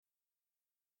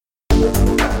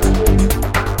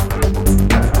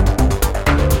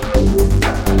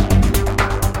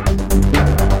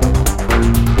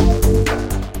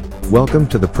Welcome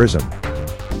to the Prism.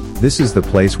 This is the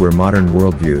place where modern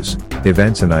worldviews,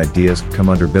 events and ideas come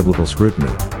under biblical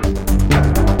scrutiny.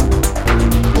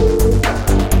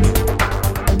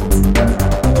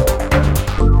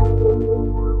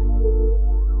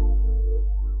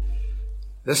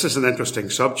 This is an interesting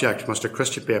subject. Must a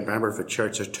Christian be a member of a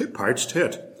church? There's two parts to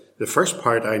it. The first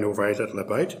part I know very little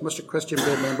about. Must a Christian be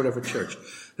a member of a church?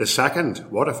 The second,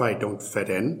 what if I don't fit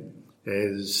in,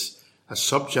 is a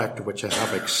subject of which I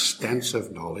have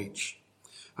extensive knowledge.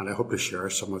 And I hope to share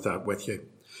some of that with you.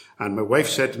 And my wife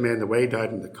said to me on the way down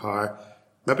in the car,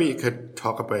 maybe you could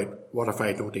talk about what if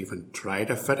I don't even try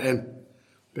to fit in,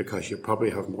 because you probably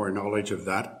have more knowledge of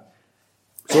that.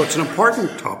 So it's an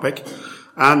important topic,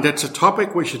 and it's a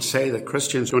topic we should say that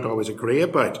Christians don't always agree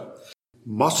about.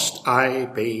 Must I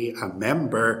be a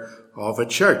member of a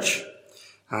church?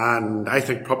 And I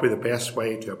think probably the best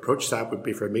way to approach that would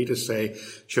be for me to say,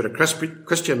 should a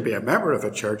Christian be a member of a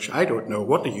church? I don't know.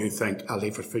 What do you think? I'll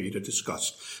leave it for you to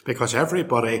discuss, because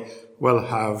everybody will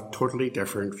have totally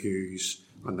different views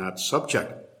on that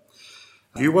subject.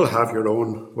 You will have your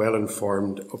own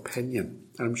well-informed opinion.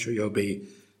 I'm sure you'll be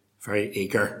very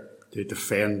eager to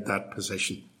defend that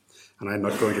position. And I'm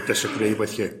not going to disagree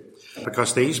with you,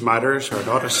 because these matters are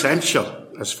not essential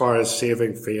as far as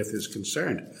saving faith is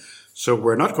concerned. So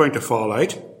we're not going to fall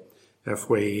out if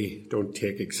we don't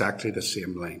take exactly the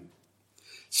same line.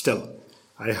 Still,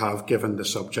 I have given the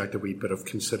subject a wee bit of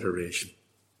consideration.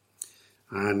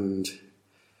 And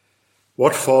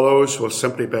what follows will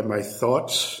simply be my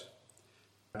thoughts,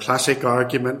 classic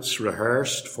arguments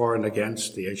rehearsed for and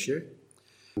against the issue.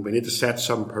 We need to set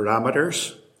some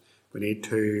parameters. We need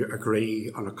to agree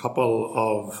on a couple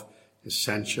of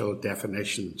essential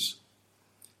definitions.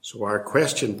 So our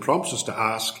question prompts us to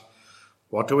ask,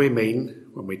 what do we mean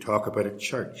when we talk about a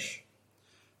church?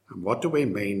 And what do we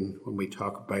mean when we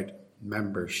talk about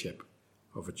membership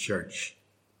of a church?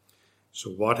 So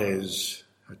what is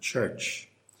a church?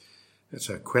 It's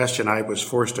a question I was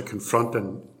forced to confront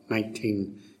in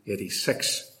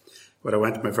 1986 when I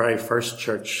went to my very first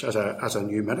church as a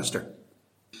new minister.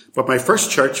 But my first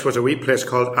church was a wee place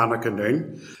called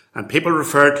Annaganoon, and people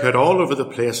referred to it all over the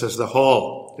place as the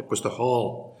hall. It was the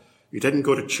hall. You didn't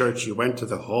go to church, you went to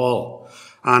the hall.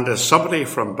 And as somebody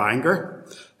from Bangor,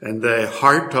 in the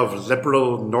heart of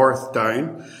liberal North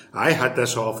Down, I had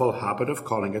this awful habit of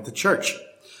calling it the church.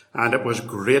 And it was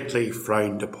greatly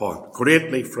frowned upon.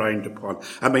 Greatly frowned upon.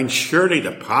 I mean, surely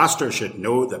the pastor should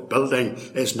know the building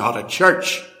is not a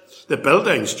church. The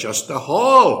building's just the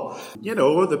hall. You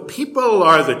know, the people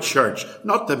are the church,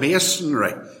 not the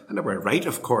masonry. And they were right,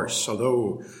 of course,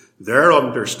 although their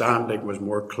understanding was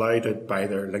more clouded by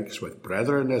their links with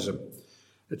Brethrenism.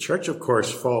 The church, of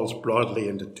course, falls broadly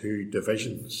into two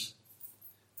divisions.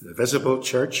 The visible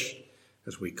church,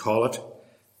 as we call it,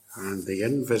 and the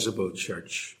invisible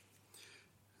church.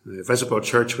 The visible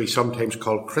church we sometimes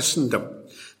call Christendom.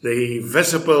 The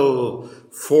visible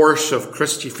face of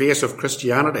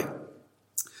Christianity.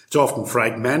 It's often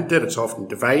fragmented, it's often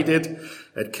divided.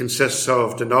 It consists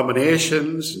of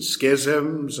denominations and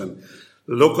schisms and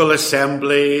local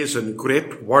assemblies and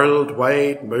great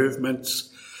worldwide movements.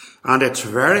 And it's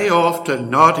very often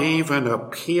not even a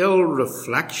pale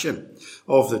reflection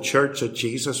of the church that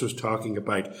Jesus was talking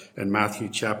about in Matthew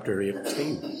chapter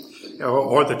 18,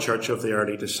 or the church of the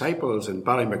early disciples in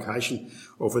Ballymacashin.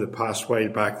 Over the past while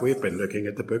back, we've been looking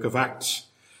at the book of Acts,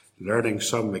 learning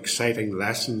some exciting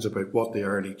lessons about what the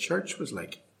early church was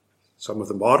like. Some of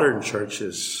the modern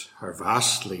churches are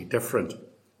vastly different.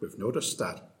 We've noticed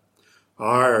that.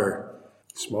 Our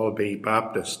small B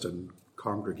Baptist and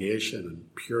congregation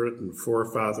and Puritan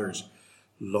forefathers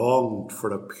longed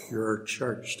for a pure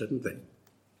church, didn't they?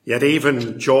 Yet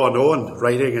even John Owen,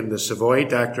 writing in the Savoy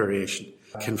Declaration,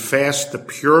 confessed the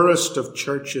purest of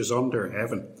churches under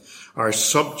heaven are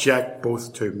subject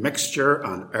both to mixture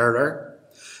and error,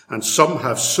 and some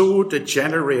have so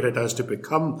degenerated as to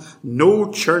become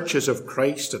no churches of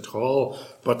Christ at all,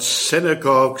 but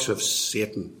synagogues of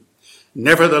Satan.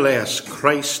 Nevertheless,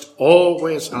 Christ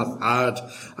always hath had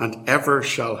and ever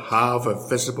shall have a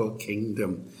visible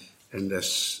kingdom in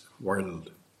this world.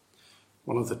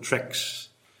 One of the tricks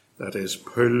that is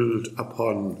pulled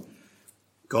upon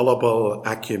gullible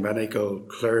ecumenical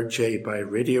clergy by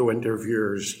radio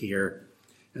interviewers here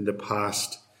in the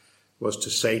past was to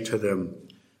say to them,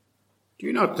 do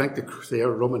you not think the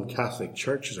Roman Catholic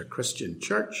Church is a Christian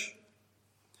church?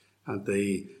 And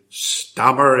the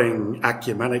stammering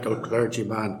ecumenical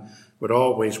clergyman would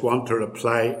always want to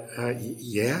reply,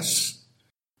 yes.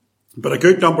 But a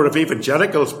good number of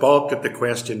evangelicals balk at the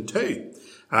question too.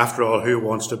 After all, who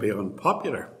wants to be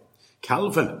unpopular?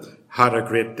 Calvin had a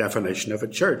great definition of a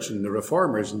church, and the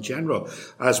Reformers in general,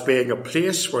 as being a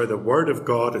place where the word of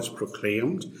God is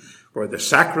proclaimed, where the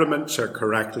sacraments are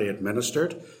correctly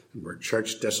administered, and where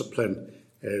church discipline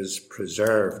is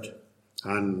preserved.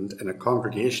 And in a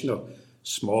congregational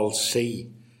small c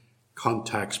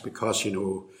context, because,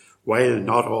 while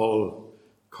not all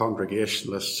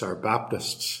Congregationalists are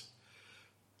Baptists,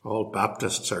 all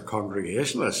Baptists are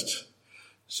Congregationalists.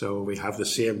 So we have the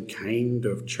same kind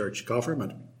of church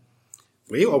government.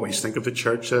 We always think of the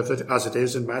church as it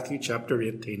is in Matthew chapter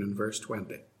 18 and verse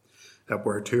 20, that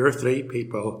where 2 or 3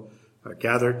 people are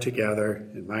gathered together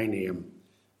in my name,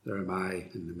 there am I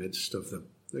in the midst of them.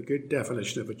 A good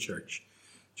definition of a church.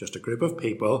 Just a group of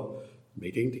people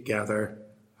meeting together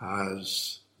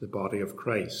as the body of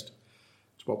Christ.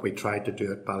 It's what we tried to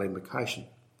do at Ballymacashin.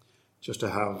 Just to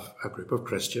have a group of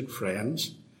Christian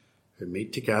friends who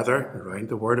meet together around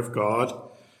the Word of God,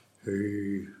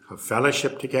 who have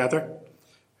fellowship together,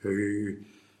 who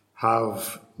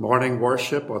have morning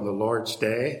worship on the Lord's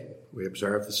Day. We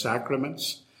observe the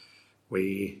sacraments.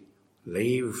 We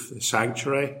leave the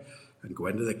sanctuary and go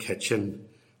into the kitchen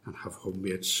and have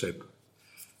homemade soup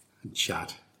and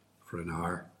chat for an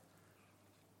hour.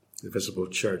 The visible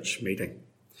church meeting.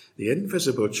 The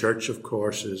invisible church, of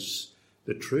course, is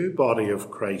the true body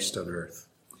of Christ on earth.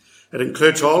 It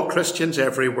includes all Christians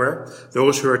everywhere,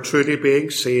 those who are truly being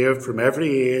saved from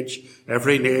every age,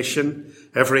 every nation,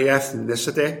 every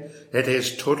ethnicity. It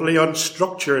is totally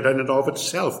unstructured in and of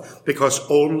itself, because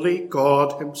only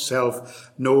God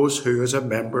himself knows who is a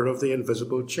member of the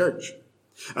invisible church.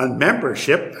 And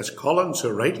membership, as Colin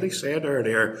so rightly said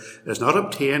earlier, is not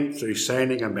obtained through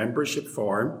signing a membership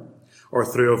form or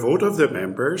through a vote of the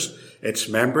members. Its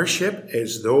membership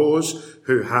is those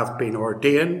who have been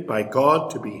ordained by God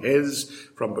to be his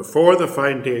from before the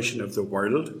foundation of the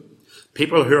world.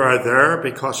 People who are there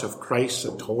because of Christ's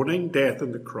atoning death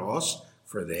on the cross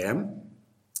for them.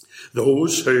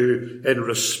 Those who, in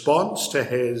response to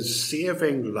his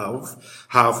saving love,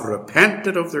 have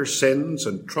repented of their sins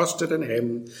and trusted in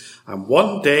him. And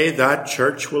one day that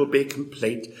church will be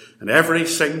complete, and every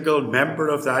single member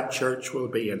of that church will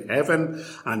be in heaven,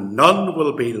 and none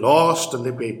will be lost, and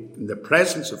they'll be in the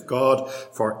presence of God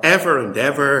forever and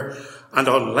ever. And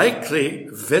unlikely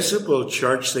visible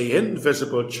church, the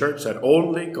invisible church that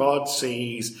only God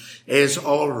sees, is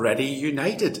already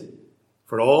united.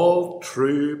 For all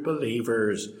true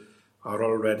believers are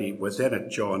already within it.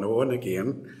 John Owen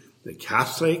again, the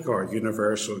Catholic or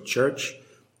universal church,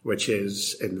 which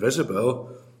is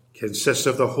invisible, consists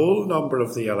of the whole number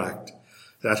of the elect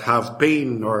that have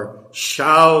been or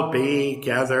shall be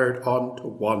gathered unto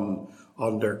one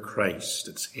under Christ,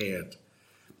 its head,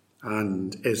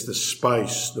 and is the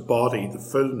spouse, the body, the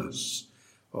fullness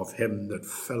of him that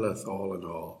filleth all in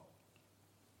all.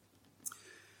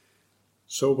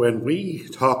 So when we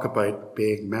talk about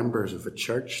being members of a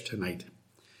church tonight,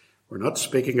 we're not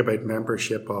speaking about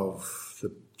membership of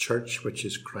the church which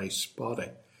is Christ's body,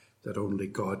 that only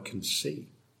God can see,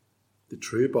 the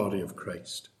true body of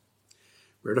Christ.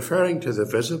 We're referring to the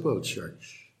visible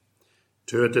church,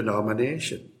 to a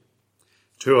denomination,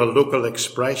 to a local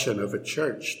expression of a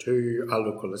church, to a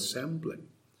local assembly.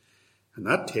 And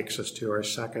that takes us to our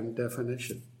second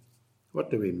definition. What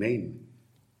do we mean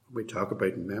when we talk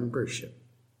about membership?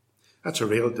 That's a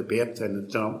real debate in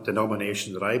the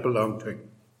denomination that I belong to.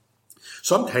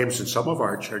 Sometimes in some of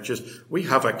our churches, we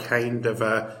have a kind of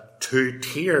a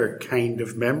 2-tier kind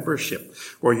of membership,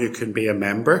 where you can be a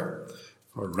member,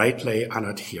 or rightly an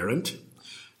adherent,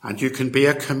 and you can be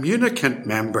a communicant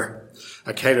member,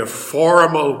 a kind of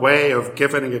formal way of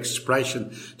giving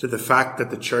expression to the fact that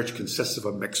the church consists of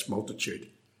a mixed multitude.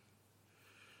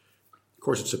 Of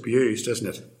course, it's abused, isn't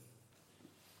it?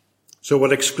 So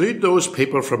we'll exclude those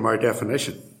people from our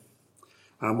definition,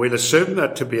 and we'll assume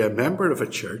that to be a member of a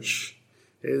church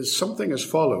is something as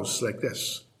follows, like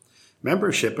this.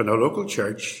 Membership in a local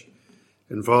church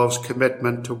involves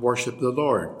commitment to worship the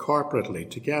Lord corporately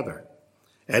together,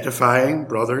 edifying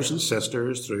brothers and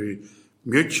sisters through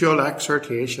mutual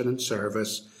exhortation and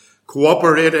service,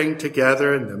 cooperating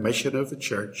together in the mission of the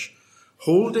church,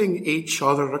 holding each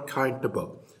other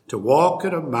accountable to walk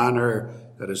in a manner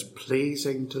that is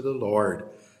pleasing to the Lord,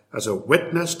 as a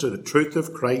witness to the truth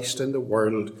of Christ in the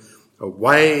world, a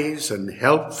wise and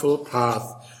helpful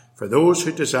path for those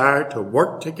who desire to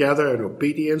work together in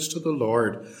obedience to the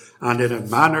Lord and in a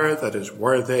manner that is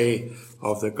worthy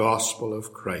of the gospel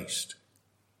of Christ.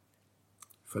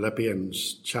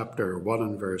 Philippians chapter 1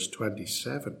 and verse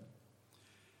 27.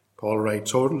 Paul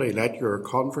writes, "Only let your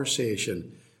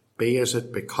conversation be as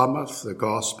it becometh the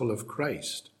gospel of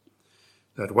Christ,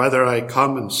 that whether I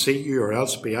come and see you or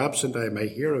else be absent, I may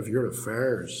hear of your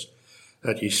affairs,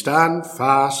 that ye stand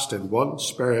fast in one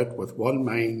spirit with one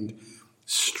mind,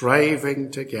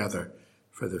 striving together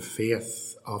for the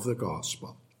faith of the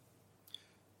gospel.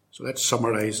 So let's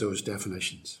summarize those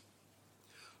definitions.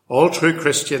 All true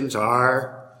Christians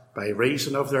are, by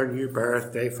reason of their new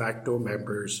birth, de facto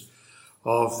members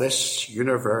of this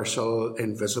universal,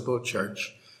 invisible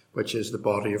church, which is the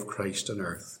body of Christ on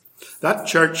earth. That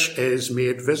church is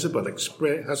made visible,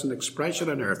 has an expression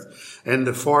on earth in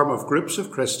the form of groups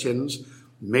of Christians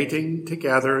meeting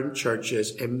together in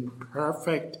churches,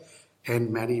 imperfect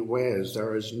in many ways.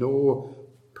 There is no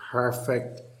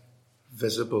perfect,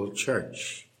 visible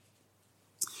church.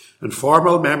 And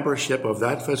formal membership of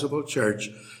that visible church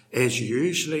is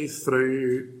usually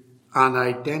through an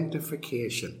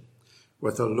identification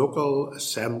with a local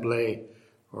assembly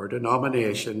or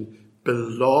denomination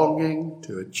belonging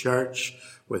to a church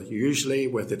usually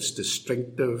with its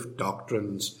distinctive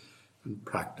doctrines and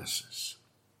practices.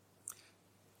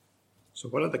 So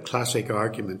what are the classic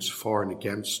arguments for and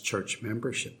against church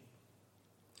membership?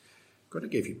 I'm going to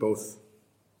give you both.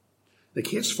 The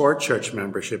case for church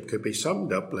membership could be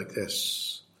summed up like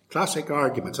this. Classic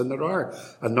arguments, and there are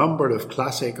a number of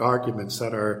classic arguments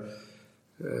that are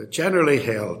generally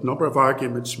held, number of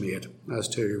arguments made as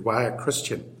to why a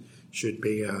Christian should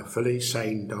be a fully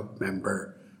signed up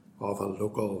member of a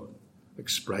local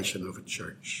expression of a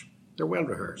church. They're well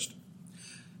rehearsed.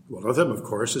 One of them, of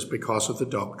course, is because of the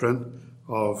doctrine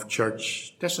of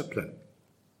church discipline.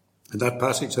 In that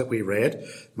passage that we read,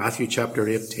 Matthew chapter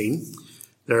 18,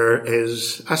 there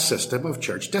is a system of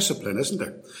church discipline, isn't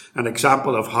there? An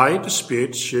example of how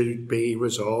disputes should be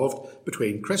resolved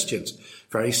between Christians.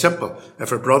 Very simple.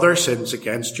 If a brother sins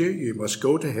against you, you must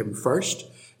go to him first.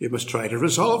 You must try to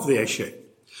resolve the issue.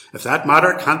 If that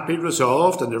matter can't be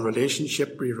resolved and the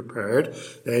relationship be repaired,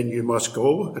 then you must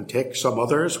go and take some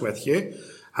others with you,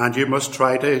 and you must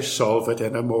try to solve it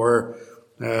in a more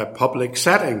public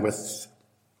setting, with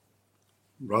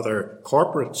rather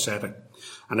corporate setting.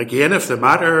 And again, if the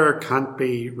matter can't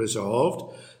be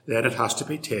resolved, then it has to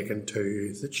be taken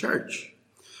to the church.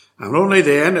 And only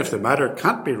then, if the matter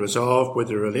can't be resolved, would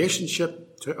the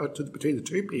relationship between the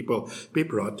two people be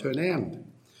brought to an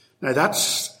end. Now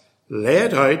that's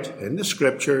laid out in the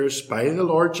scriptures by the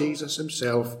Lord Jesus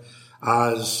himself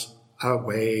as a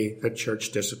way that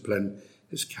church discipline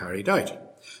is carried out.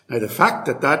 Now the fact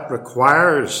that that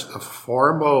requires a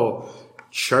formal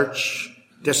church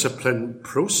discipline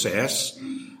process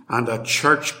and a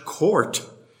church court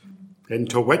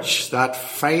into which the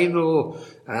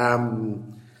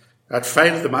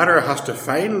matter has to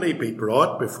finally be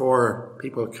brought before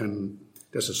people can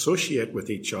disassociate with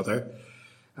each other,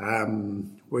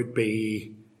 would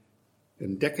be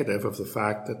indicative of the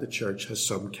fact that the church has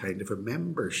some kind of a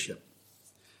membership.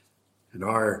 In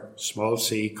our small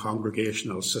c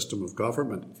congregational system of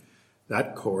government,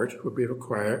 that court would be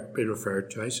referred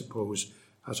to, I suppose,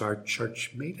 as our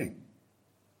church meeting.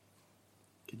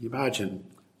 Can you imagine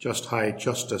just how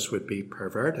justice would be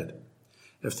perverted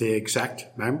if the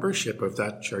exact membership of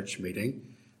that church meeting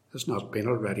has not been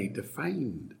already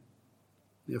defined?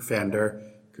 The offender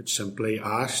could simply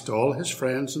ask all his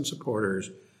friends and supporters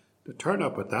to turn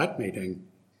up at that meeting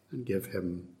and give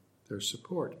him their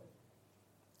support.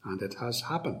 And it has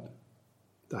happened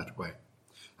that way.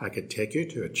 I could take you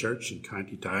to a church in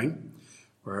County Down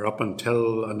where up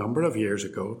until a number of years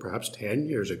ago, perhaps 10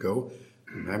 years ago,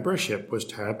 membership was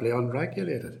terribly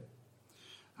unregulated.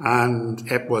 And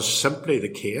it was simply the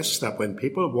case that when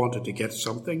people wanted to get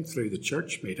something through the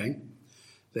church meeting,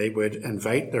 they would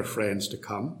invite their friends to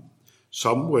come.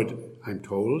 Some would, I'm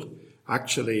told,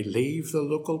 actually leave the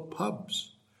local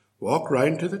pubs, walk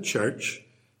round to the church,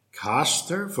 cast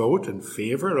their vote in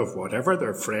favour of whatever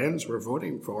their friends were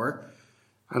voting for,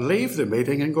 and leave the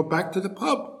meeting and go back to the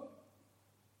pub.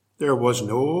 There was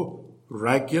no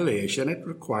regulation. It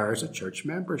requires a church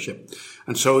membership.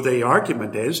 And so the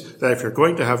argument is that if you're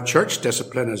going to have church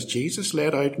discipline as Jesus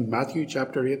laid out in Matthew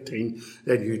chapter 18,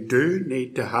 then you do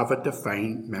need to have a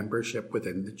defined membership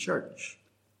within the church.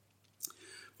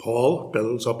 Paul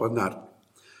builds up on that.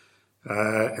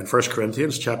 In 1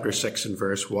 Corinthians chapter 6 and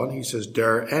verse 1, he says,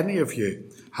 "Dare any of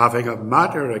you, having a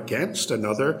matter against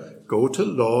another, go to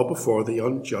law before the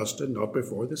unjust and not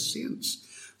before the saints?"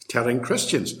 Telling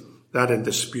Christians that in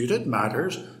disputed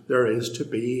matters there is to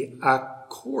be a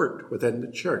court within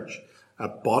the church, a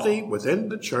body within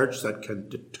the church that can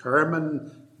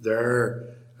determine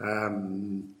their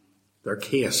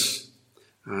case,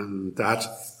 and that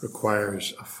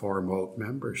requires a formal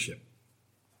membership.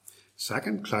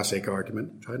 Second classic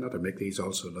argument, try not to make these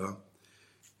all so long,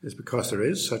 is because there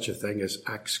is such a thing as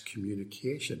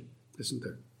excommunication, isn't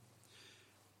there?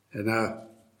 In a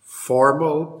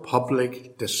formal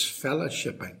public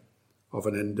disfellowshipping of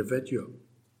an individual,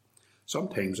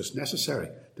 sometimes it's necessary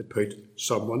to put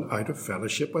someone out of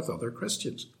fellowship with other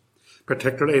Christians,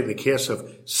 particularly in the case of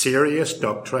serious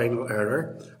doctrinal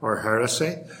error or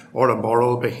heresy or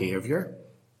immoral behaviour.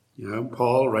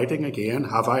 Paul writing again,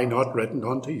 "Have I not written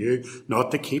unto you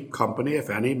not to keep company if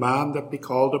any man that be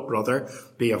called a brother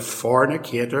be a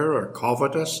fornicator or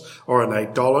covetous or an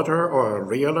idolater or a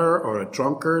railer or a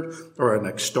drunkard or an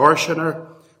extortioner,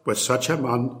 with such a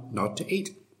man not to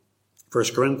eat?"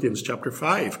 1 Corinthians chapter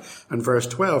 5 and verse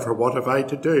 12, "For what have I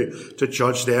to do to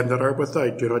judge them that are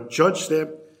without? Do not judge them.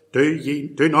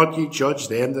 Do not ye judge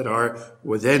them that are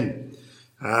within."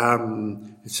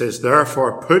 It says,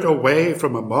 "Therefore put away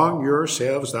from among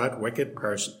yourselves that wicked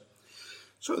person."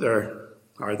 So there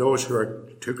are those who are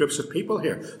two groups of people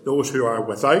here. Those who are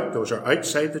without, those who are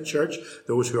outside the church.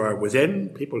 Those who are within,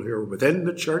 people who are within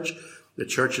the church. The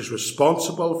church is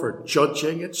responsible for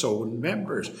judging its own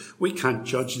members. We can't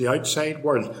judge the outside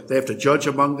world. They have to judge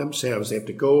among themselves. They have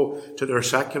to go to their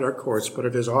secular courts. But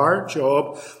it is our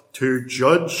job to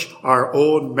judge our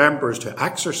own members, to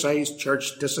exercise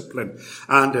church discipline.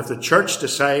 And if the church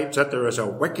decides that there is a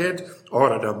wicked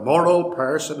or an immoral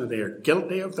person and they are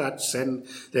guilty of that sin,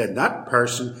 then that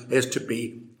person is to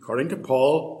be, according to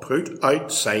Paul, put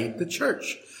outside the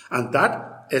church. And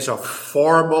that is a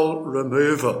formal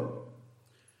removal.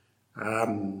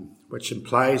 Which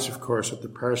implies, of course, that the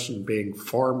person being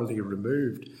formally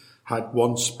removed had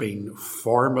once been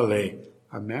formally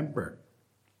a member.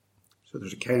 So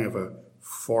there's a kind of a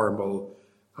formal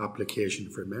application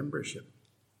for membership.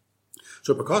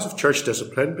 So because of church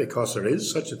discipline, because there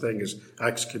is such a thing as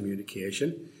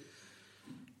excommunication,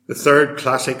 the third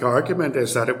classic argument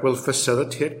is that it will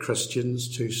facilitate Christians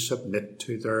to submit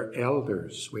to their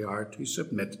elders. We are to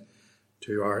submit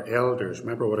to our elders.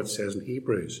 Remember what it says in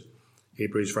Hebrews.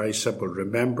 Hebrews, very simple.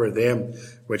 "Remember them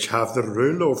which have the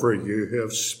rule over you, who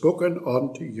have spoken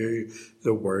unto you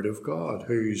the word of God,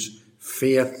 whose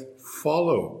faith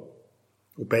follow."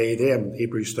 Obey them,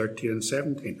 Hebrews 13 and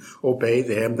 17. "Obey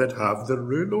them that have the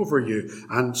rule over you,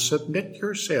 and submit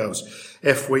yourselves."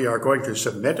 If we are going to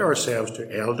submit ourselves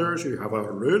to elders who have a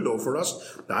rule over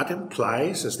us, that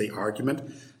implies, as the argument,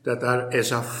 that there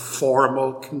is a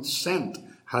formal consent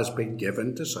has been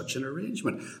given to such an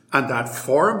arrangement. And that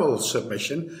formal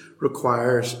submission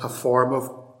requires a form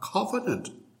of covenant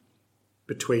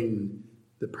between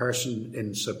the person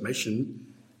in submission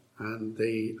and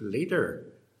the leader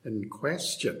in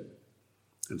question.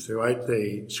 And throughout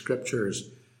the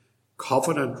scriptures,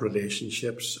 covenant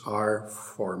relationships are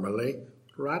formally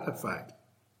ratified.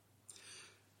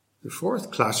 The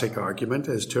fourth classic argument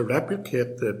is to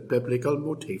replicate the biblical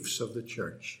motifs of the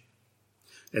church.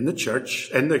 In the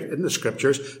church, in the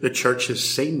scriptures, the church is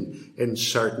seen in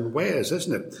certain ways,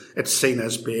 isn't it? It's seen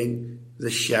as being the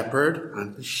shepherd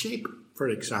and the sheep, for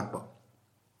example.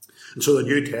 And so the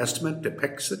New Testament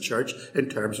depicts the church in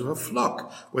terms of a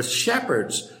flock with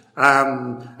shepherds.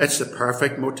 It's the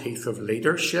perfect motif of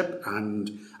leadership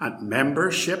and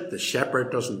membership. The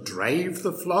shepherd doesn't drive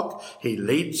the flock. He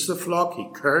leads the flock. He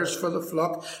cares for the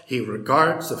flock. He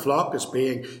regards the flock as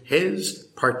being his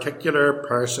particular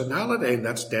personality. And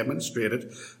that's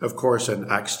demonstrated, of course, in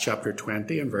Acts chapter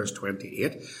 20 and verse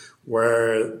 28,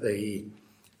 where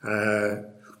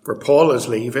Paul is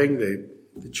leaving the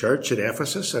church at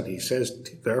Ephesus, and he says,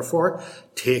 "Therefore,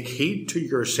 take heed to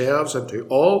yourselves and to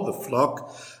all the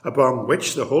flock upon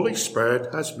which the Holy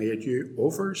Spirit has made you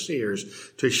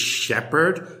overseers, to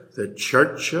shepherd the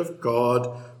church of God,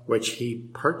 which he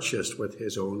purchased with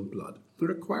his own blood." The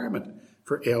requirement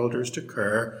for elders to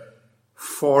care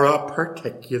for a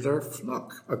particular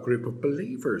flock, a group of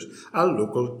believers, a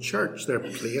local church. They're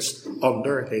placed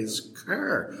under his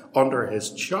care, under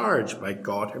his charge by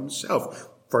God himself.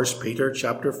 1 Peter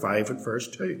chapter 5 and verse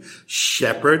 2.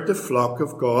 "Shepherd the flock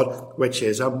of God which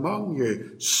is among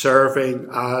you, serving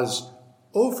as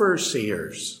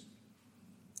overseers."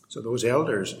 So those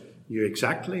elders knew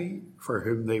exactly for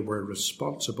whom they were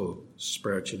responsible,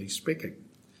 spiritually speaking.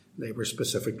 They were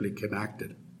specifically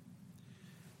connected.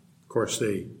 Of course,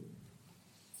 the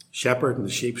shepherd and the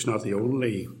sheep's not the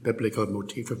only biblical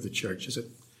motif of the church, is it?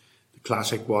 The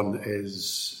classic one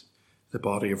is the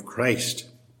body of Christ.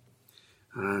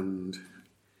 And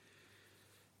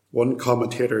one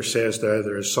commentator says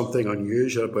there is something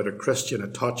unusual about a Christian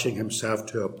attaching himself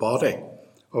to a body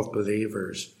of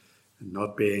believers and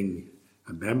not being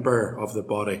a member of the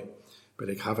body, but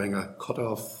like having a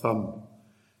cut-off thumb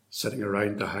sitting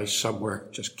around the house somewhere,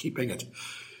 just keeping it.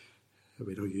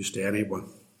 We don't use to anyone.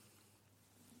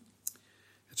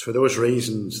 It's for those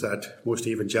reasons that most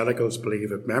evangelicals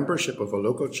believe that membership of a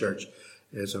local church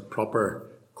is a proper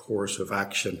course of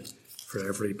action for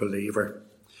every believer.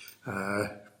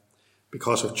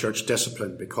 Because of church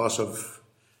discipline, because of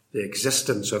the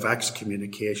existence of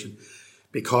excommunication,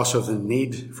 because of the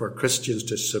need for Christians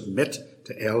to submit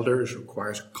to elders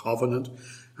requires a covenant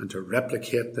and to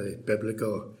replicate the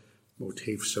biblical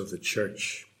motifs of the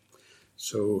church.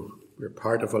 So we're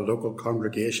part of a local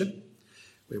congregation.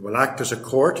 We will act as a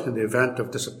court in the event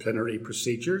of disciplinary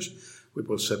procedures. We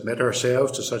will submit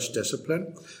ourselves to such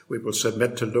discipline. We will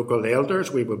submit to local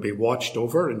elders. We will be watched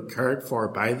over and cared for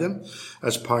by them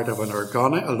as part of a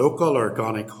local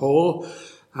organic whole.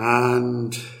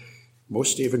 And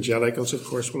most evangelicals, of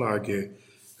course, will argue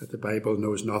that the Bible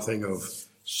knows nothing of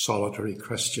solitary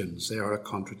Christians. They are a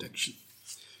contradiction.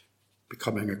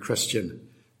 Becoming a Christian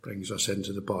brings us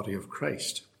into the body of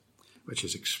Christ, which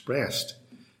is expressed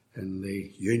in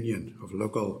the union of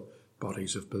local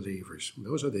bodies of believers. And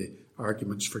those are the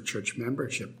arguments for church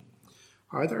membership.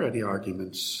 Are there any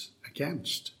arguments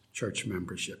against church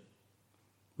membership?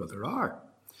 Well, there are.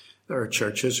 There are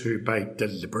churches who, by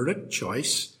deliberate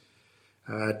choice,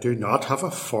 do not have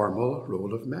a formal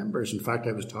roll of members. In fact,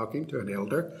 I was talking to an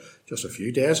elder just a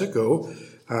few days ago,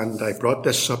 and I brought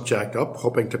this subject up,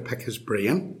 hoping to pick his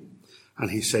brain.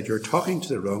 And he said, "You're talking to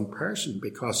the wrong person,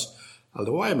 because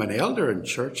although I'm an elder in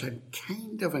church, I'm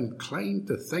kind of inclined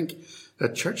to think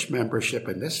that church membership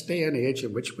in this day and age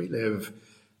in which we live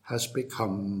has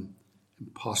become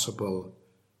impossible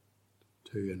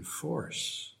to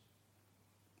enforce,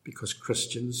 because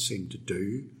Christians seem to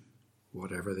do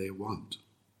whatever they want."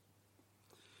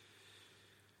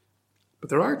 But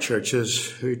there are churches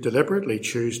who deliberately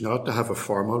choose not to have a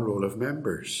formal roll of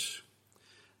members.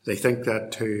 They think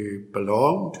that to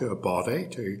belong to a body,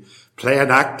 to play an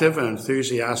active and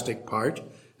enthusiastic part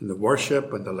in the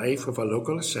worship and the life of a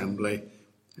local assembly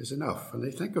is enough. And they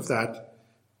think of that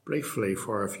briefly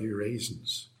for a few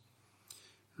reasons.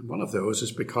 And one of those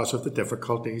is because of the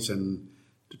difficulties in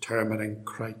determining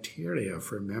criteria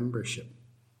for membership.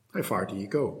 How far do you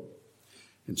go?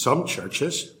 In some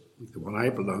churches, like the one I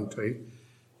belong to,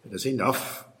 it is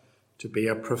enough to be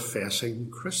a professing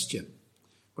Christian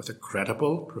with a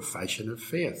credible profession of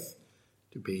faith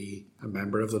to be a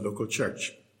member of the local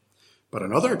church. But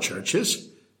in other churches,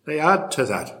 they add to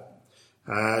that.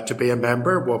 To be a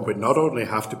member, one would not only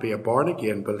have to be a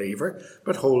born-again believer,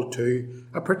 but hold to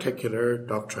a particular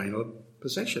doctrinal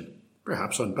position.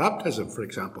 Perhaps on baptism, for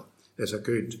example, is a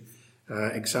good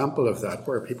example of that,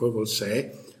 where people will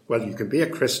say, well, you can be a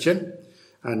Christian,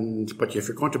 but if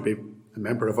you're going to be a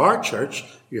member of our church,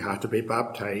 you have to be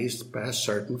baptized by a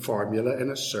certain formula in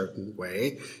a certain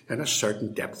way, in a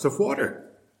certain depth of water.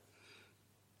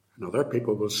 And other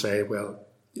people will say, well,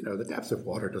 the depth of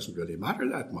water doesn't really matter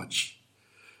that much.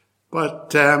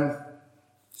 But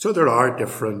so there are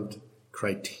different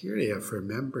criteria for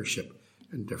membership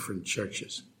in different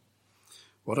churches.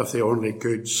 What if the only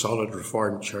good, solid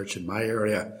Reformed church in my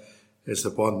area is the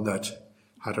one that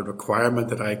had a requirement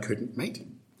that I couldn't meet?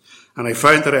 And I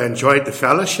found that I enjoyed the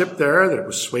fellowship there, that it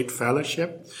was sweet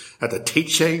fellowship, that the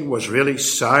teaching was really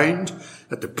sound,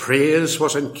 that the praise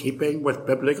was in keeping with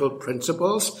biblical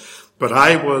principles, but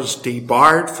I was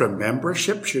debarred from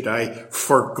membership. Should I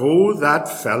forgo that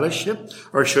fellowship,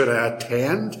 or should I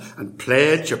attend and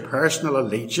pledge a personal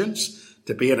allegiance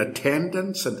to be in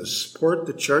attendance and to support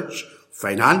the church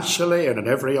financially and in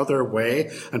every other way,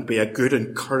 and be a good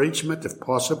encouragement, if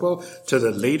possible, to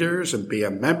the leaders, and be a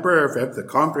member of the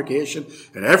congregation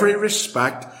in every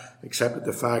respect, except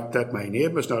the fact that my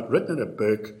name is not written in a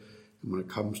book, and when it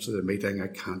comes to the meeting, I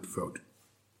can't vote?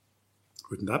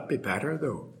 Wouldn't that be better,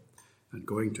 though, than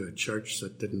going to a church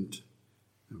that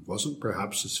wasn't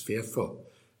perhaps as faithful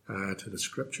to the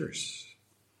Scriptures?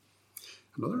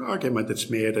 Another argument that's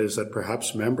made is that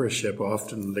perhaps membership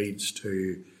often leads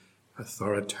to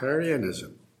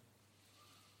authoritarianism.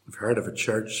 I've heard of a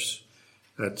church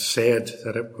that said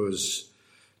that it was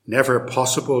never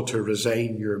possible to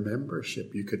resign your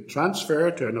membership. You could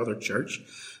transfer to another church,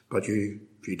 but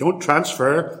if you don't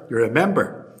transfer, you're a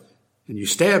member. And you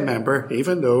stay a member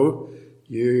even though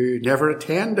you never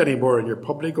attend anymore and you're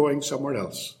probably going somewhere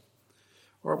else.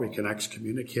 Or we can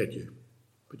excommunicate you,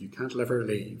 but you can't ever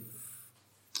leave.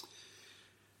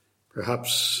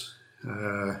 Perhaps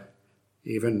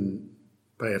even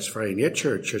by its very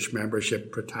nature, church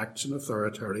membership protects an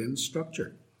authoritarian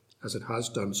structure, as it has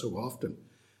done so often,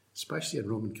 especially in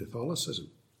Roman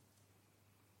Catholicism.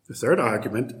 The third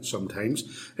argument,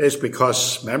 sometimes, is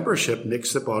because membership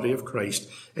makes the body of Christ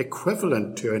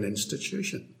equivalent to an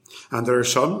institution. And there are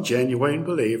some genuine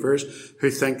believers who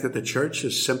think that the church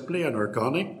is simply an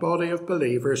organic body of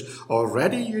believers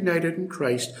already united in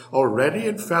Christ, already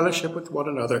in fellowship with one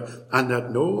another, and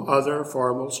that no other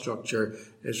formal structure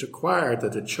is required,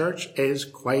 that the church is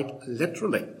quite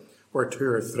literally where 2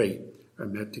 or 3 are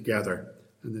met together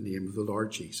in the name of the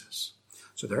Lord Jesus.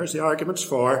 So there's the arguments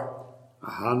for,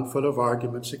 a handful of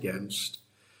arguments against.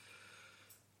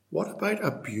 What about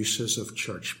abuses of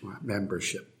church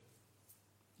membership?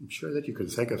 I'm sure that you can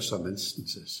think of some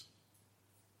instances.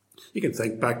 You can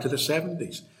think back to the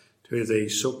 70s, to the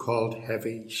so-called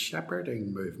heavy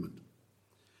shepherding movement.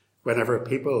 Whenever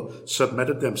people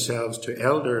submitted themselves to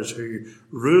elders who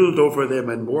ruled over them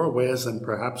in more ways than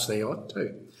perhaps they ought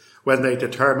to, when they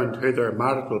determined who their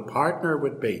marital partner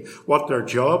would be, what their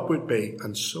job would be,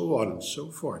 and so on and so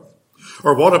forth.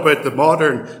 Or what about the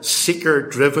modern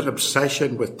seeker-driven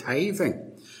obsession with tithing?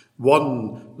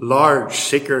 One large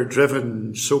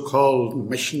seeker-driven so-called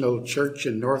missional church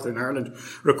in Northern Ireland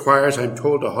requires, I'm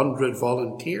told, 100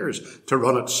 volunteers to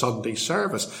run its Sunday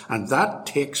service. And that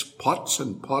takes pots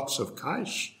and pots of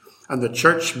cash. And the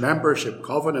church membership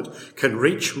covenant can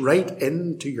reach right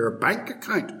into your bank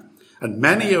account. And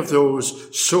many of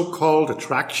those so-called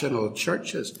attractional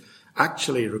churches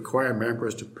actually require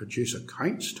members to produce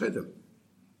accounts to them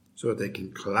so that they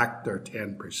can collect their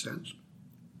 10%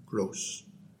 gross.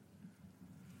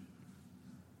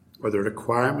 Or the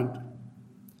requirement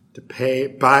to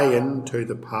buy into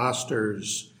the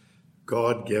pastor's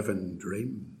God-given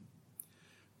dream,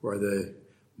 where the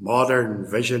modern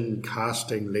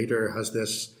vision-casting leader has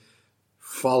this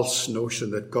false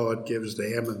notion that God gives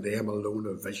them and them alone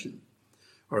a vision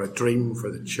or a dream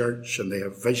for the church, and they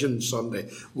have Vision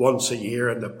Sunday once a year,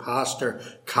 and the pastor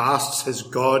casts his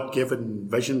God-given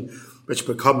vision, which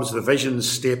becomes the vision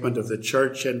statement of the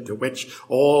church, into which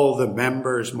all the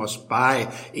members must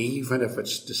buy, even if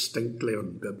it's distinctly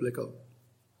unbiblical.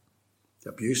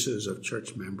 Abuses of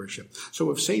church membership. So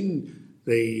we've seen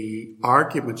the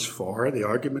arguments for, the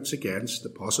arguments against, the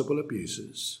possible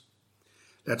abuses.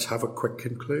 Let's have a quick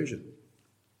conclusion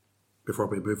before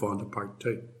we move on to part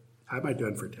 2. How am I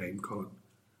doing for time, Colin?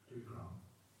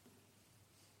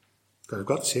 Because I've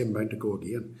got the same amount to go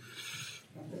again.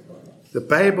 The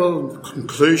Bible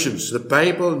conclusions. The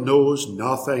Bible knows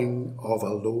nothing of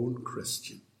a lone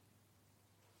Christian.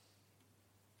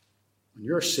 When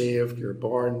you're saved, you're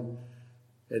born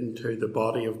into the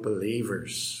body of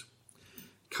believers.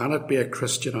 Cannot be a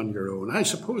Christian on your own. I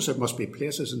suppose there must be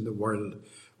places in the world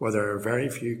where there are very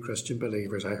few Christian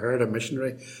believers. I heard a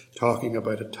missionary talking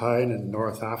about a town in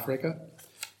North Africa,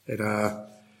 in a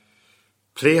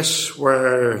place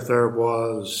where there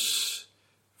was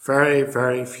very,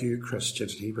 very few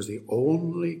Christians. He was the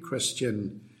only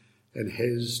Christian in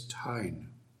his town.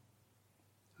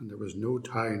 And there was no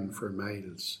town for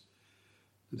miles.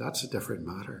 And that's a different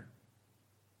matter.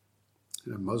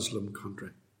 In a Muslim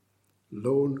country,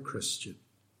 lone Christian,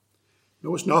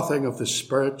 knows nothing of the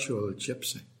spiritual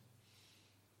gypsy.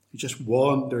 He just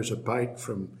wanders about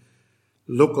from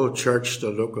local church to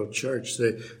local church.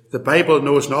 The Bible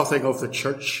knows nothing of the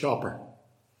church shopper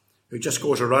who just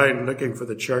goes around looking for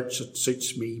the church that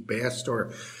suits me best,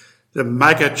 or the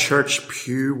mega church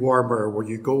pew warmer where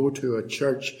you go to a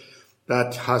church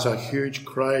that has a huge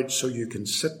crowd so you can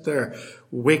sit there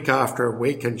week after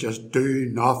week and just do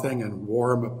nothing and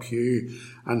warm a pew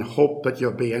and hope that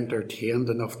you'll be entertained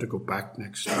enough to go back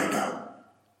next week.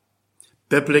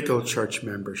 Biblical church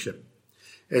membership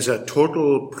is a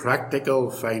total,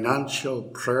 practical, financial,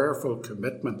 prayerful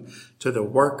commitment to the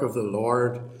work of the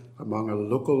Lord among a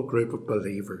local group of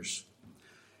believers.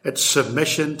 It's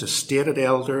submission to stated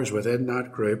elders within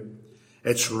that group.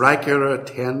 It's regular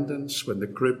attendance when the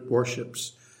group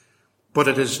worships. But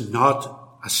it is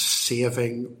not a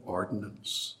saving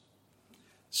ordinance.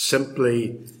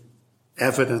 Simply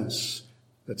evidence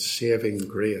that saving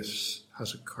grace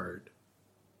has occurred.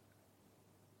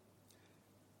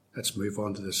 Let's move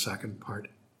on to the second part.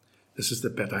 This is the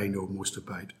bit I know most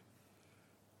about.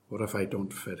 What if I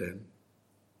don't fit in?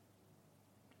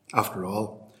 After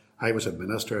all, I was a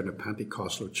minister in a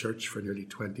Pentecostal church for nearly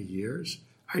 20 years.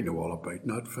 I know all about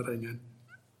not fitting in.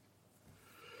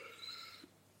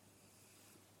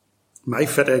 My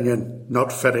fitting in,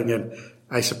 not fitting in,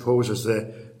 I suppose, is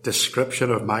the description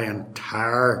of my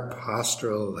entire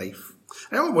pastoral life.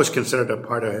 I always considered a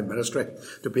part of ministry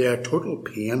to be a total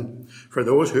pain for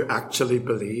those who actually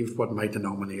believed what my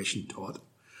denomination taught.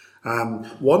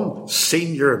 One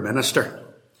senior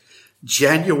minister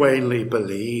genuinely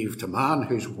believed, a man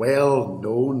who's well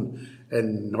known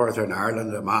in Northern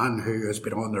Ireland, a man who has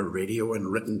been on the radio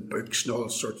and written books and all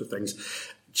sorts of things,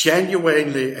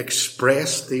 genuinely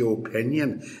expressed the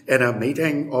opinion in a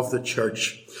meeting of the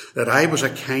church that I was a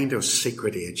kind of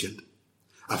secret agent,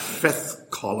 a fifth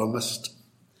columnist,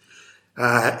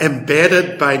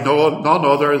 embedded by none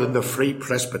other than the Free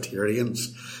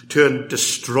Presbyterians to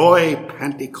destroy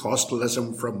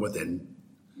Pentecostalism from within.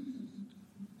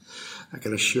 I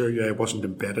can assure you I wasn't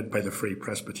embedded by the Free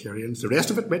Presbyterians. The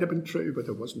rest of it might have been true, but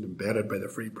I wasn't embedded by the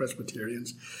Free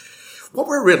Presbyterians. What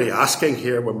we're really asking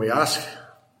here when we ask,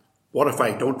 what if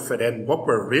I don't fit in? What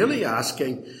we're really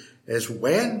asking is,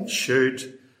 when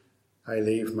should I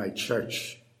leave my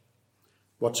church?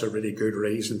 What's a really good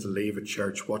reason to leave a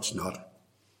church? What's not?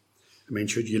 I mean,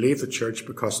 should you leave the church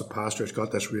because the pastor's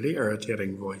got this really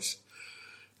irritating voice?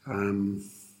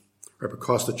 Or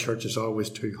because the church is always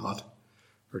too hot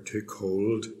or too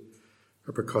cold?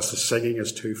 Or because the singing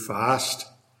is too fast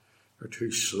or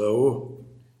too slow?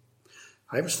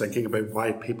 I was thinking about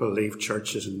why people leave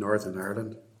churches in Northern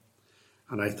Ireland.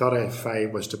 And I thought if I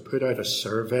was to put out a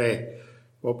survey,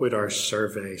 what would our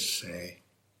survey say?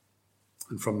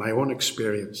 And from my own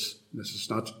experience, this is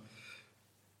not,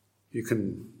 you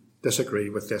can disagree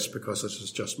with this because this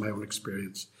is just my own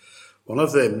experience. One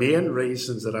of the main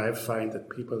reasons that I find that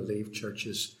people leave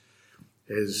churches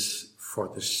is for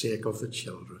the sake of the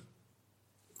children.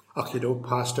 Oh, you know,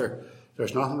 Pastor,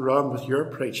 there's nothing wrong with your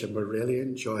preaching. We really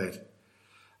enjoy it.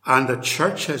 And the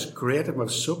church is great and we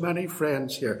have so many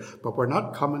friends here, but we're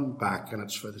not coming back, and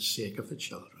it's for the sake of the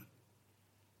children.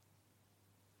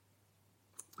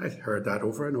 I've heard that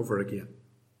over and over again. I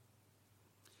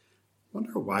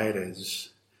wonder why it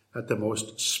is that the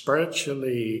most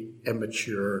spiritually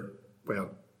immature, well,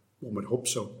 one would hope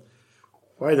so,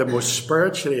 why the most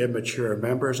spiritually immature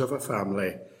members of a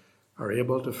family are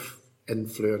able to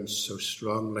influence so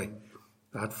strongly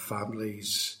that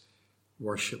family's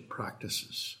worship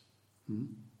practices.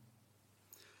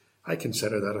 I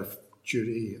consider that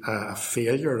a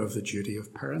failure of the duty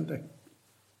of parenting.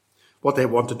 What they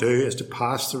want to do is to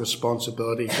pass the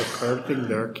responsibility for parenting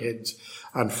their kids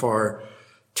and for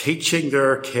teaching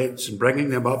their kids and bringing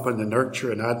them up in the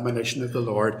nurture and admonition of the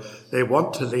Lord. They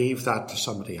want to leave that to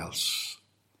somebody else.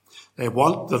 They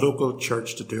want the local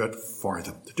church to do it for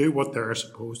them, to do what they're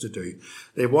supposed to do.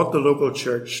 They want the local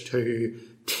church to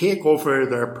take over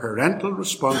their parental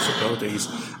responsibilities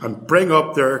and bring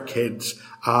up their kids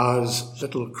as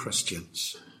little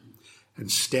Christians,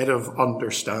 instead of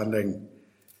understanding,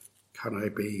 can I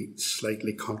be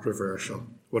slightly controversial,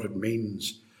 what it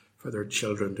means for their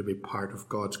children to be part of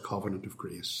God's covenant of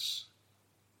grace.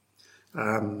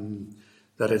 That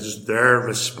it is their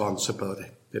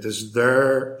responsibility, it is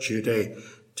their duty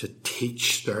to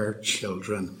teach their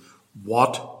children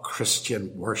what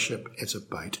Christian worship is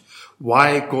about,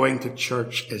 why going to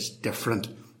church is different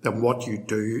than what you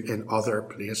do in other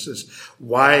places,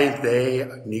 why they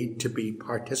need to be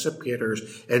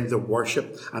participators in the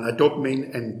worship. And I don't mean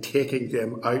in taking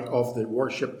them out of the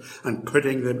worship and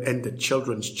putting them into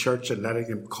children's church and letting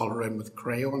them colour in with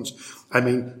crayons. I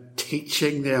mean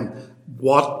teaching them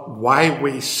why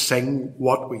we sing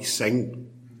what we sing.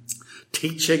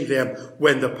 Teaching them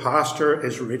when the pastor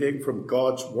is reading from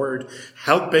God's word,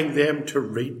 helping them to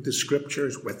read the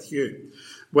scriptures with you.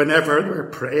 Whenever we're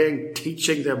praying,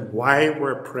 teaching them why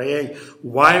we're praying,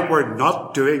 why we're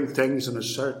not doing things in a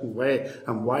certain way,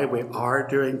 and why we are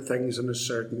doing things in a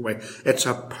certain way. It's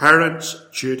a parent's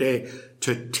duty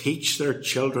to teach their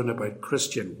children about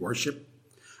Christian worship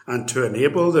and to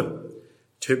enable them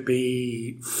to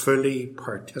be fully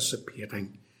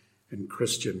participating in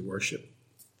Christian worship.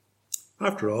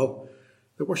 After all,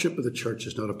 the worship of the church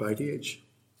is not about age.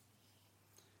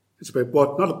 It's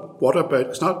about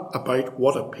it's not about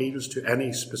what appeals to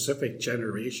any specific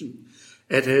generation.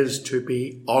 It is to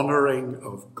be honouring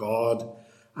of God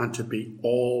and to be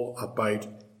all about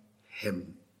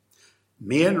Him.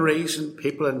 Main reason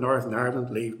people in Northern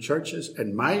Ireland leave churches,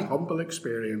 in my humble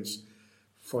experience,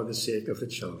 for the sake of the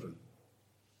children.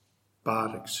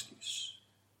 Bad excuse.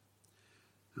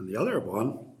 And the other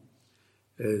one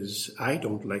is, I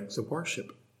don't like the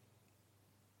worship.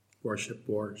 Worship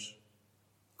wars.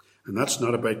 And that's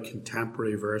not about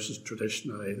contemporary versus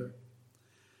traditional either.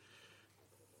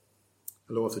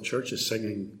 Although if the church is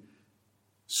singing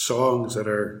songs that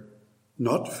are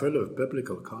not full of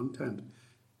biblical content,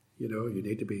 you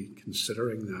need to be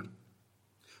considering that.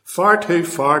 Far too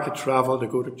far to travel to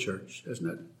go to church, isn't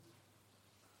it?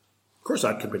 Of course,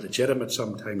 that can be legitimate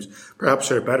sometimes. Perhaps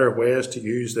there are better ways to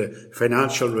use the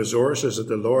financial resources that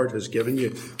the Lord has given you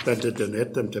than to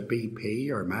donate them to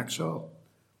BP or Maxwell.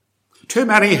 Too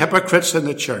many hypocrites in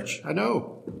the church. I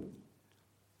know.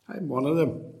 I'm one of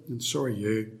them, and so are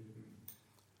you.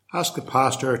 Ask the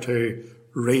pastor to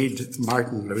read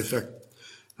Martin Luther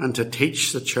and to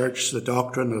teach the church the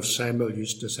doctrine of Simul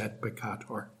Justus et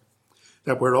Peccator,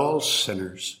 that we're all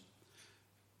sinners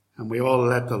and we all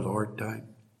let the Lord down.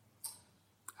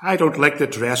 I don't like the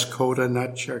dress code in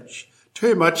that church.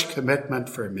 Too much commitment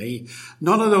for me.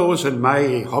 None of those, in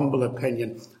my humble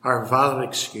opinion, are valid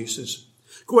excuses.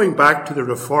 Going back to the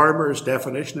Reformers'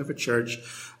 definition of a church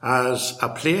as a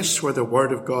place where the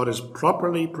Word of God is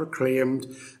properly proclaimed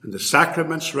and the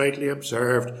sacraments rightly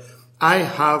observed, I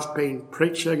have been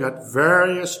preaching at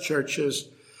various churches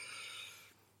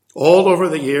all over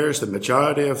the years. The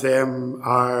majority of them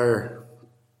are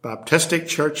Baptistic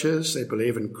churches. They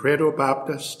believe in Credo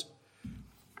Baptist,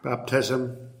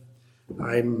 baptism.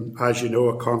 I'm, as you know,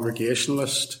 a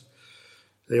Congregationalist,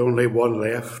 the only one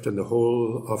left in the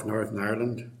whole of Northern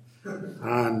Ireland.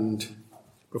 And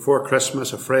before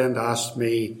Christmas, a friend asked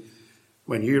me,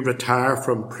 when you retire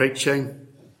from preaching,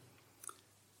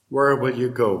 where will you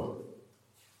go?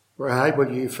 Where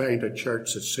will you find a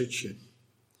church that suits you?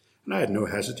 And I had no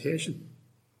hesitation.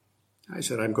 I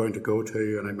said, I'm going to go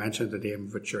to, and I mentioned the name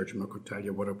of a church. I'm not going to tell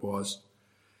you what it was.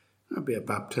 It'll be a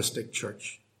Baptistic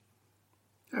church.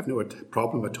 I have no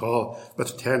problem at all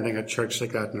with attending a church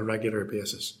like that on a regular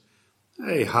basis.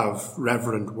 They have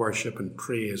reverent worship and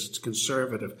praise. It's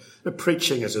conservative. The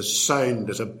preaching is as sound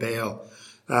as a bell.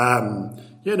 By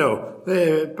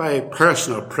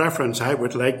personal preference, I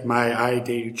would like my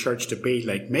ideal church to be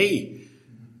like me.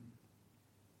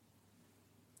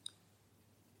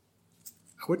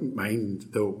 I wouldn't mind,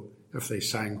 though, if they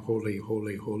sang Holy,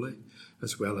 Holy, Holy,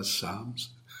 as well as Psalms.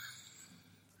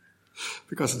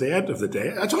 Because at the end of the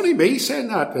day, it's only me saying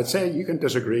that. I'd say you can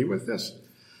disagree with this.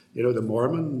 You know, the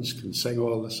Mormons can sing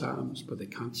all the Psalms, but they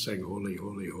can't sing Holy,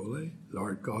 Holy, Holy,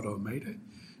 Lord God Almighty,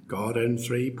 God in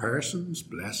three persons,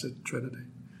 blessed Trinity.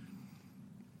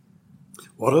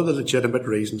 What are the legitimate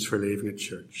reasons for leaving a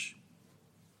church?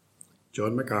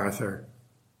 John MacArthur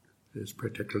is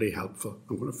particularly helpful.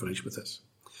 I'm going to finish with this.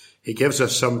 He gives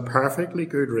us some perfectly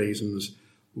good reasons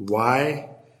why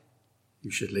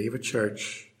you should leave a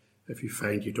church if you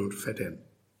find you don't fit in.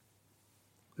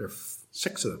 There are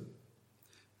 6 of them.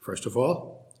 First of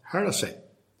all, heresy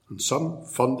and some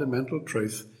fundamental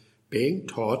truth being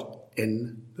taught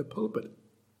in the pulpit.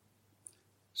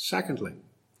 Secondly,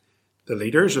 the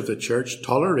leaders of the church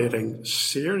tolerating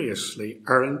seriously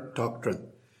errant doctrine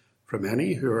from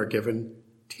any who are given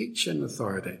teaching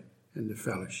authority in the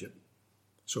fellowship.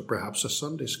 So perhaps a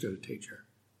Sunday school teacher,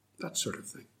 that sort of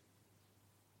thing.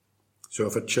 So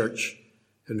if a church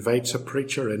invites a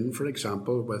preacher in, for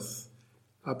example, with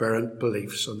aberrant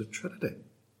beliefs on the Trinity,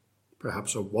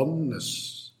 perhaps a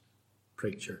oneness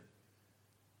preacher,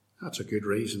 that's a good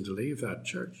reason to leave that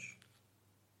church.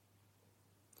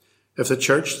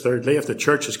 Thirdly, if the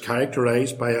church is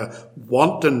characterized by a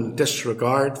wanton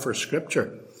disregard for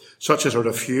Scripture, such as a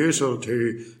refusal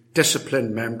to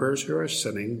discipline members who are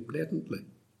sinning blatantly.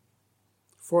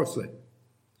 Fourthly,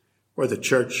 where the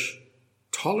church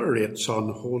tolerates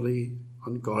unholy,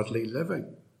 ungodly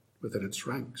living within its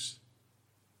ranks.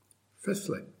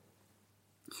 Fifthly,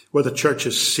 where the church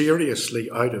is seriously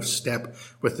out of step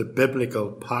with the biblical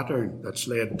pattern that's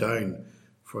laid down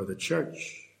for the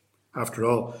church. After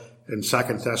all, in 2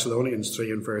 Thessalonians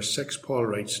 3 and verse 6, Paul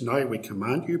writes, Now we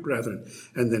command you, brethren,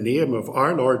 in the name of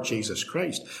our Lord Jesus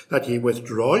Christ, that ye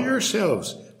withdraw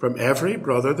yourselves from every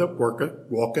brother that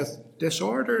walketh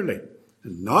disorderly,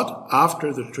 and not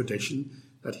after the tradition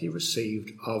that he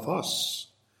received of us.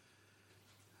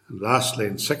 And lastly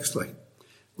and sixthly,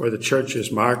 where the church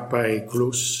is marked by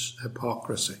gross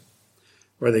hypocrisy,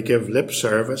 where they give lip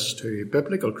service to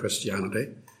biblical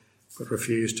Christianity, but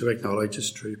refuse to acknowledge its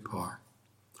true power,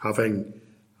 having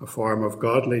a form of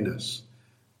godliness,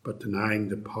 but denying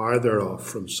the power thereof.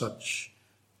 From such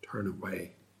turn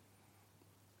away.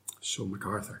 So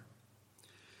MacArthur.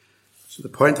 So the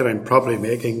point that I'm probably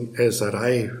making is that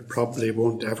I probably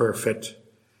won't ever fit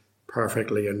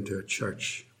perfectly into a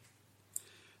church,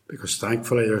 because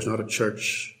thankfully there's not a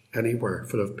church anywhere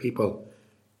full of people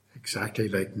exactly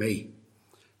like me.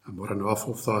 And what an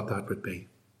awful thought that would be.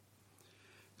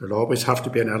 There'll always have to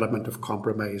be an element of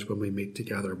compromise when we meet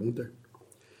together, won't there?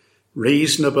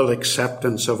 Reasonable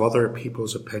acceptance of other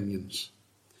people's opinions,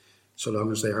 so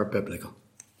long as they are biblical.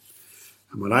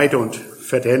 And when I don't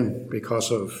fit in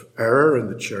because of error in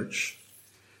the church,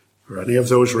 or any of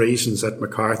those reasons that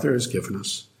MacArthur has given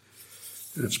us,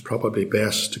 then it's probably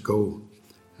best to go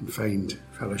and find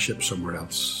fellowship somewhere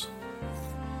else.